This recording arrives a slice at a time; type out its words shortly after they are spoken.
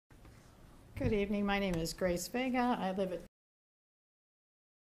Good evening. My name is Grace Vega. I live at...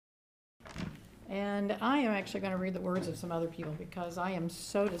 And I am actually going to read the words of some other people because I am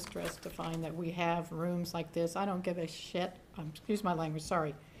so distressed to find that we have rooms like this. I don't give a shit. Excuse my language,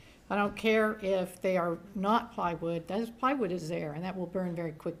 sorry. I don't care if they are not plywood. Plywood is there, and that will burn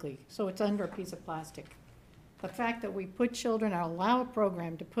very quickly. So it's under a piece of plastic. The fact that we put children and allow a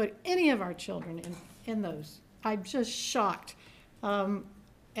program to put any of our children in those, I'm just shocked.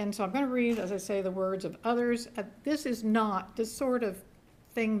 And so I'm going to read, as I say, the words of others. This is not the sort of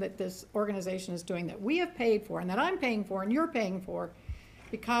thing that this organization is doing that we have paid for and that I'm paying for and you're paying for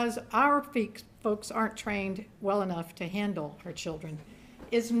because our folks aren't trained well enough to handle our children.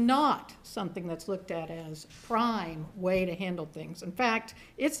 Is not something that's looked at as prime way to handle things. In fact,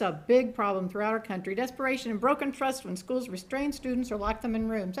 it's a big problem throughout our country. Desperation and broken trust when schools restrain students or lock them in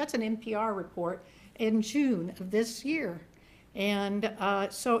rooms. That's an NPR report in June of this year. And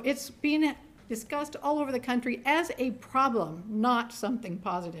so it's being discussed all over the country as a problem, not something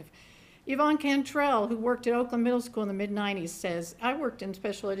positive. Yvonne Cantrell, who worked at Oakland Middle School in the mid-90s, says, I worked in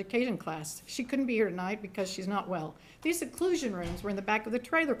special education class. She couldn't be here tonight because she's not well. These seclusion rooms were in the back of the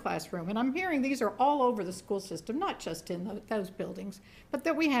trailer classroom, and I'm hearing these are all over the school system, not just in those buildings, but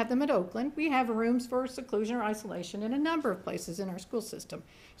that we have them at Oakland. We have rooms for seclusion or isolation in a number of places in our school system.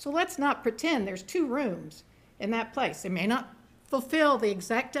 So let's not pretend there's 2 rooms in that place. They may not fulfill the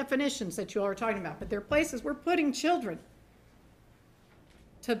exact definitions that you all are talking about, but they're places we're putting children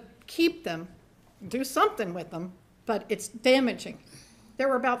to keep them, do something with them, but it's damaging. There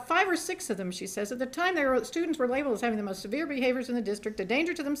were about 5 or 6 of them, she says. At the time, students were labeled as having the most severe behaviors in the district, a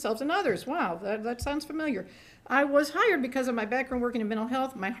danger to themselves and others. Wow, that sounds familiar. I was hired because of my background working in mental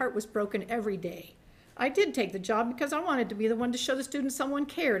health. My heart was broken every day. I did take the job because I wanted to be the one to show the students someone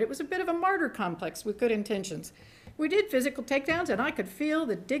cared. It was a bit of a martyr complex with good intentions. We did physical takedowns, and I could feel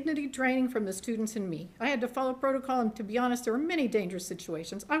the dignity draining from the students and me. I had to follow protocol, and to be honest, there were many dangerous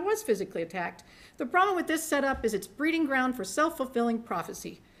situations. I was physically attacked. The problem with this setup is it's breeding ground for self-fulfilling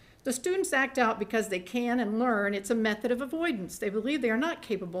prophecy. The students act out because they can and learn. It's a method of avoidance. They believe they are not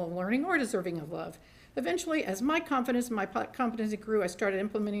capable of learning or deserving of love. Eventually, as my confidence and my competency grew, I started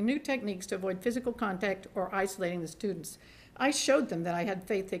implementing new techniques to avoid physical contact or isolating the students. I showed them that I had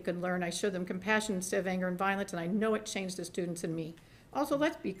faith they could learn. I showed them compassion instead of anger and violence, and I know it changed the students and me. Also,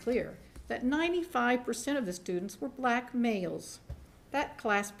 let's be clear that 95% of the students were black males. This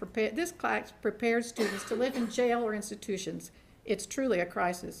class prepares students to live in jail or institutions. It's truly a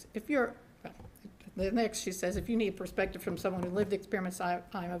crisis. The next, she says, if you need perspective from someone who lived the experiments, I'm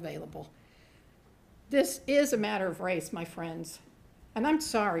available. This is a matter of race, my friends. And I'm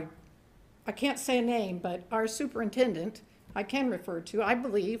sorry, I can't say a name, but our superintendent, I can refer to, I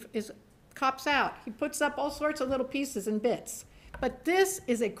believe, cops out. He puts up all sorts of little pieces and bits. But this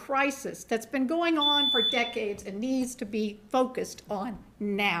is a crisis that's been going on for decades and needs to be focused on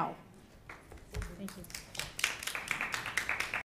now. Thank you.